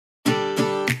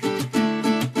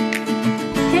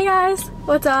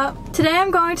What's up? Today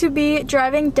I'm going to be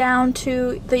driving down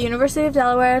to the University of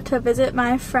Delaware to visit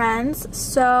my friends,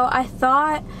 so I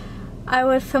thought I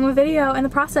would film a video in the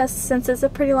process since it's a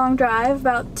pretty long drive,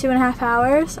 about 2.5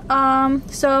 hours.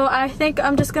 So I think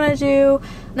I'm just gonna do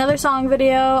another song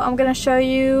video. I'm gonna show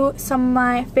you some of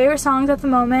my favorite songs at the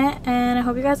moment, and I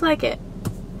hope you guys like it.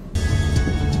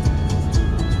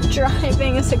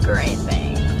 Driving is a great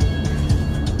thing.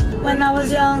 When I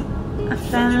was young, I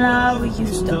fell in love. We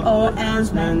used to owe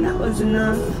ends, man, that was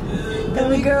enough. Then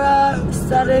we grew up,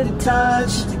 started to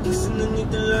touch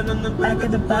back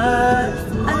of the bus.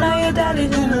 I know your daddy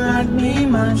didn't like me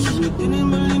much. He didn't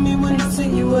believe me when I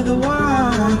said you were the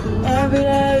one. Every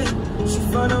day, she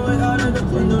found a way out of the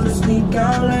window to sneak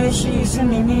out late. She used to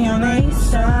meet me on the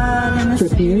east side.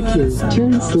 Prepare to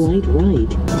turn slight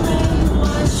right.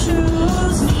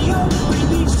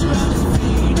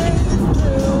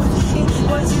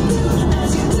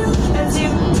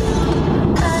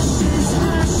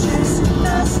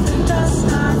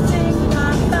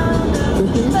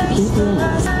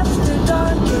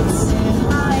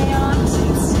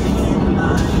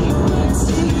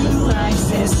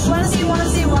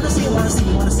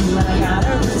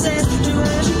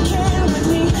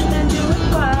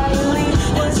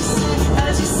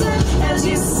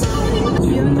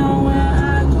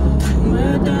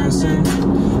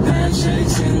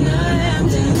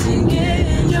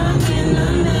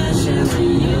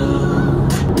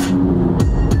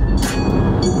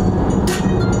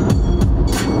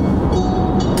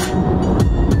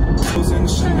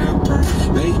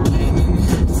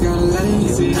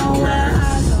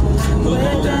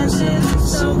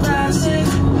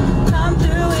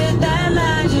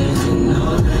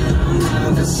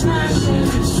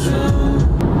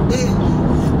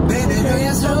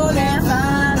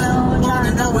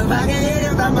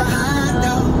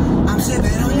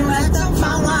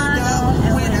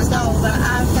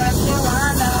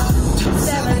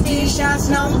 Shots,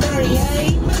 no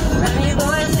 38. Many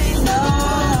boys ain't no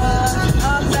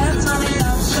all that money,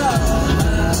 no show.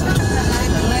 I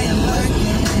like the way I'm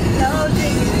working. No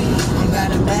diggity. I got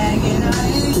a bag and I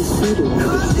ain't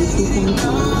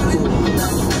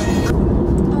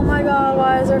Oh my god,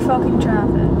 why is there fucking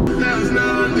traffic?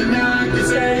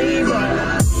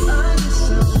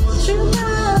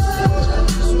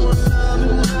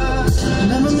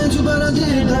 Never met you, but I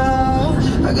did know.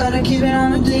 I gotta keep it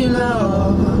on the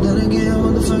D-low. Then again,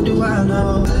 what the fuck do I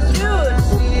know? Dude,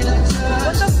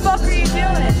 what the fuck are you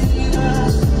doing?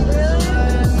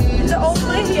 Really? The old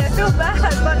lady, I feel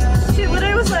bad, but she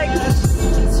literally was like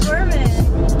squirming.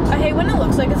 I hate when it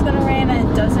looks like it's gonna rain and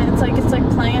it doesn't. It's like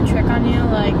playing a trick on you,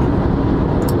 like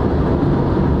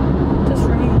just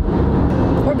rain.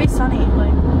 Or be sunny,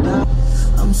 like.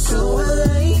 I'm so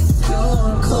late,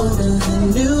 you're colder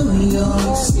than New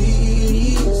York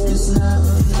City.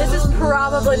 This is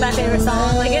probably my favorite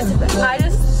song. Like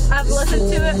I've listened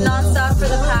to it nonstop for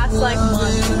the past like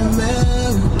month.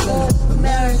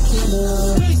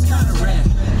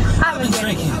 I've been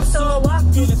drinking, so I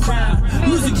walked through the crowd.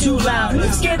 Music too loud,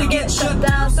 scared to get shut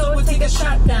down, so we take a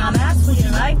shot down. Asked would you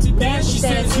like to dance? She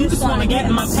says you just wanna get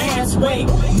in my pants. Wait,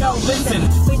 no, listen.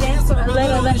 We danced for a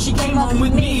little, then she came home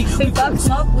with me. We fucked,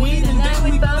 smoked weed, and then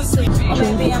we fell asleep.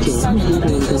 Maybe I'm sucking.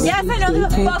 Yes, I know the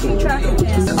fucking traffic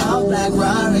jam. All black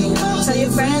Rari. Tell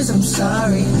your friends I'm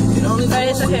sorry. Alright,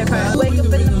 it's okay, part. Wake up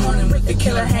in the morning with the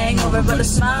killer hangover, but a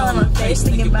smile on my face,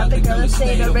 thinking about the girl who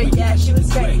stayed over. Yeah, she was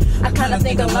great. I kinda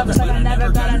think I love her, but I never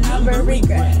got a number.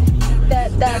 Regret.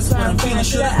 That's what I'm feeling.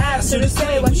 Should I ask her to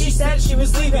stay when she said she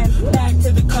was leaving? Back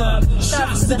to the club,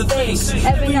 shots to the face.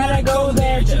 Every night I go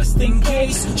there just in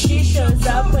case. She shows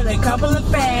up with a couple of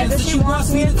fans and she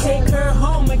wants me to take her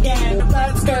home again. Her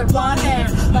black skirt, blonde hair,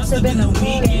 must have been the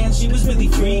weekend. She was really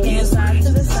freaking. Side to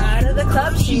the side of the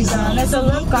club she's on. There's a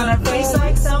look on her face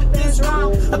like something's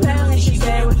wrong. Apparently she's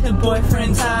there with her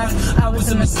boyfriend Todd. I was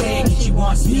a mistake and she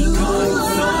wants me gone.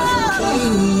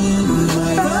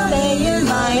 Friday in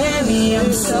Miami,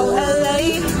 I'm so LA.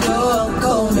 You're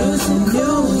colder than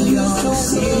New York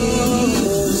City.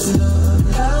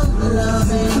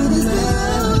 Love,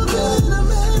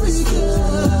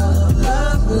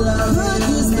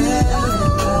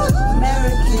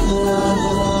 American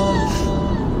love.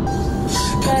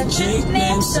 Got a chick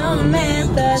named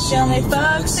Samantha. She only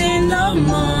fucks in the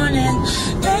morning.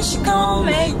 Then she gon'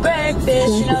 make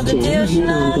breakfast. You know the deal, you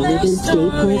know the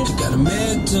story. Got a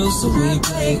man too, so we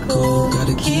play cool.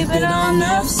 Gotta keep it on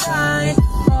the side.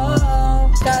 Oh,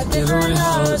 got different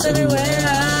hoes everywhere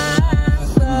I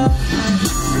go.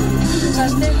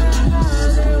 Got different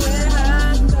hoes everywhere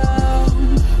I go.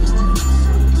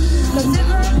 Got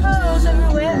different hoes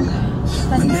everywhere.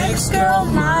 My next girl,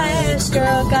 my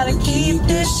ex-girl, gotta keep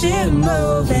this shit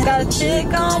moving. Got a chick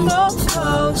on both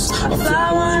coasts, I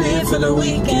fly one in for the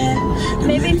weekend.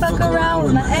 Maybe fuck around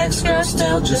with my ex-girl,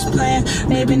 still just playing,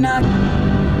 maybe not. I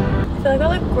feel like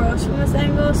I look gross from this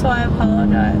angle, so I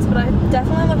apologize. But I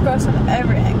definitely look gross from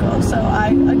every angle, so I,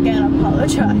 again,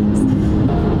 apologize.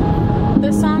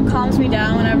 This song calms me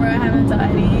down whenever I have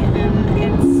anxiety, and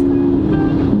it's,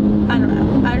 I don't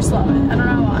know, I just love it. I don't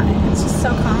know why, it's just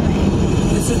so calming.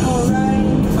 Is it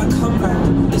alright if I come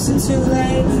round? Is it too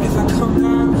late if I come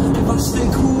round? If I stay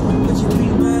cool, would you be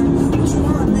mad? Would you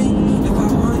want me if I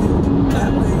want you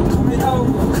that way? Coming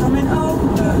over,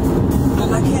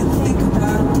 all I can't think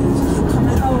about is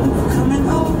coming over.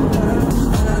 All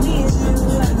I need is you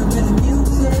and a bit of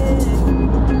music.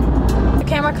 The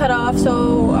camera cut off,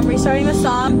 so I'm restarting the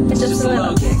song. It's just a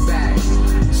little kickback.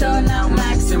 Chilling out,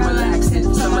 maxing,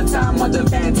 relaxing. Summertime with a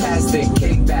fantastic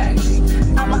kickback.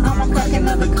 I'ma crack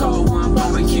another cold one.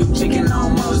 Barbecue chicken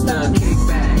almost done.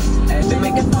 Kickback. And they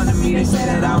making fun of me. They say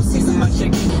that I don't season my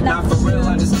chicken. Not for real,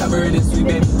 I just cover it in sweet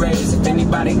baby rays. If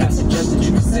anybody got suggestions,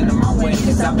 you can send them my way.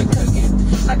 Cause I've been cooking.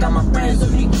 I got my friends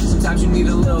with me. Sometimes you need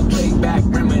a little kickback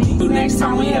remedy. Next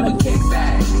time we have a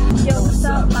kickback. Yo, what's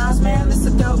up, Miles, man? This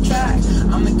is a dope track.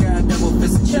 I'm the guy double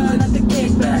fisting, chillin' at the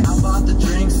kickback. I bought the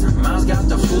drinks, Miles got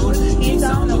the food. He's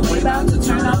on the way, about to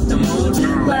turn up the mood.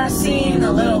 Last seen,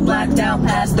 a little blacked out,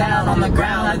 passed out on the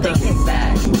ground at the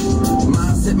kickback.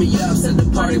 Miles hit me up, said the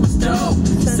party was dope.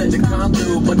 Said to come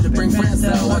through, but to bring friends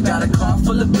though. I got a car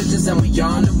full of bitches and we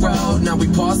on the road. Now we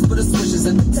pause for the switches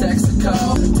at the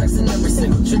Texaco. Texting every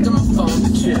single chick on my phone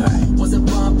to chill. Wasn't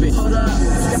bumping, hold up,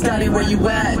 Scotty, where you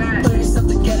at? Put yourself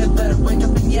together, better wake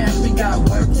up and yeah, we got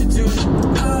work to do.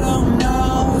 I don't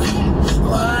know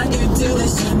why you do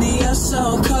this to me, you're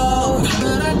so cold.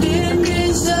 But I didn't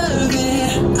deserve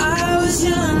it. I was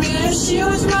young and she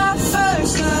was my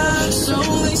first love. So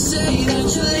they say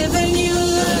that you live and you learn.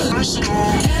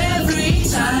 Every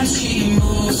time she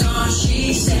moves on,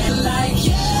 she said like,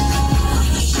 yeah,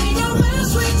 she gon'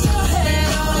 mess with your head,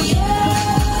 oh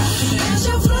yeah. And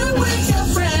she'll flirt with your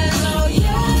friends, oh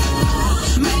yeah.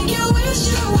 Make you wish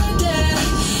you were dead.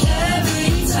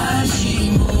 Every time she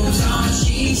moves on,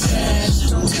 she says,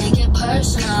 don't take it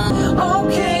personal.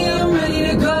 Okay, I'm ready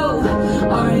to go.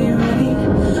 Are you ready?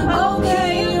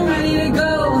 Okay, I'm ready to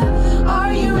go.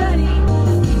 Are you ready?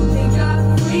 They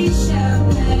got free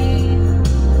champagne.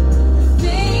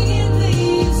 Thinking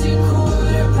leaves at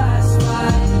 5:15.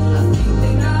 I think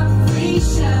they got free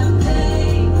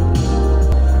champagne.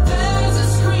 There's a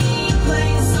screen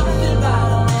playing something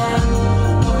about them.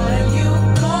 What are you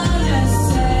gonna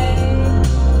say?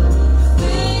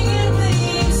 Thinking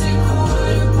leaves at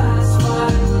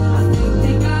 5:15. I think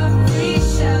they got free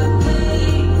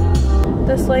champagne.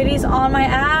 This lady's on my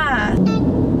ass.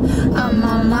 I'm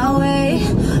on my way,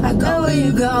 I go where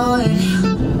you're going.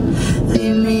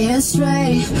 Lead me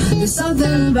astray, there's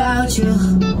something about you.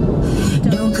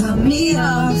 Don't cut me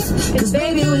off, cause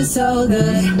baby we're so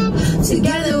good.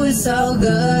 Together we're so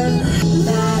good.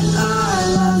 That our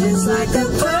love is like the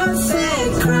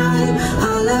perfect crime.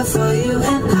 I'll love for you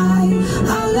and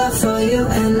I'll love for you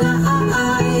and I'll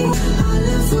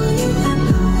love for you and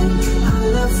I'll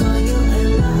love for you and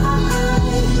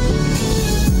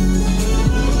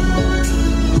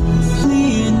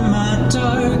in my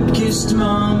darkest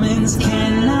moments,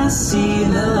 can I see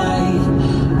the light?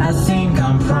 I think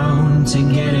I'm prone to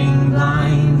getting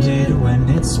blinded when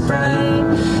it's bright.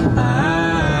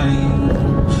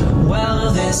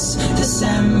 Well, this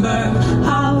December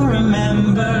I'll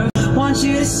remember. Want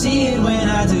you to see it when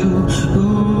I do.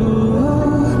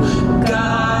 Ooh,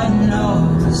 God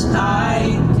knows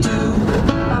I do.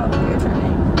 Oh, you're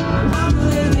turning. I'm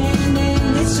living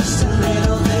in, it's just a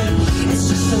little bit, it's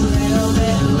just a little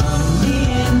bit lonely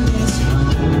in this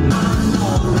room. I'm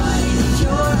alright if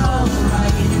you're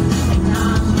alright, and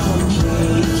I'm okay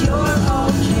if you're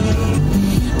okay.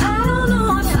 I don't know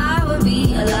if I would be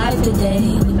alive today,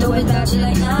 with or without you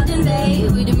like night and day.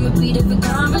 We didn't repeat every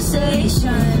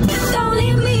conversation. Don't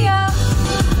leave me up,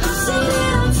 I'm seeing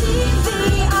it on TV,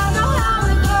 I know how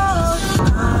it goes.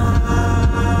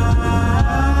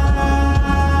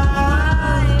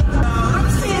 I'm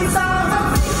seeing signs, I'm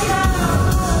freaking out.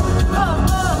 Oh,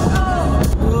 oh,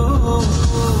 oh.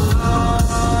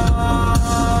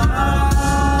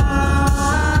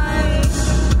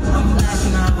 I'm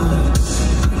blacking out,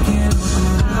 I can't open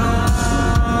my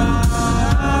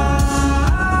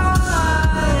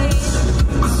eyes.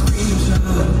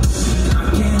 Screenshots.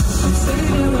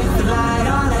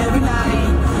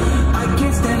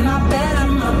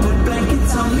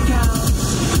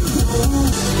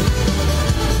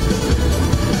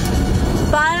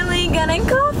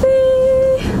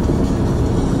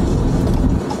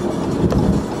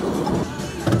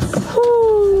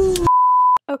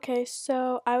 Okay,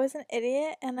 so I was an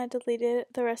idiot and I deleted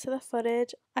the rest of the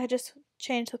footage. I just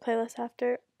changed the playlist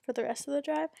after for the rest of the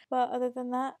drive. But other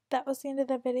than that, that was the end of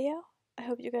the video. I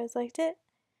hope you guys liked it.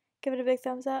 Give it a big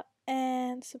thumbs up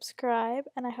and subscribe,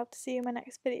 and I hope to see you in my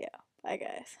next video. Bye,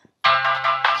 guys.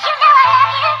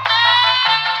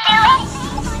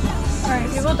 Alright,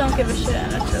 people don't give a shit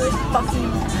and it's really fucking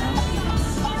mad.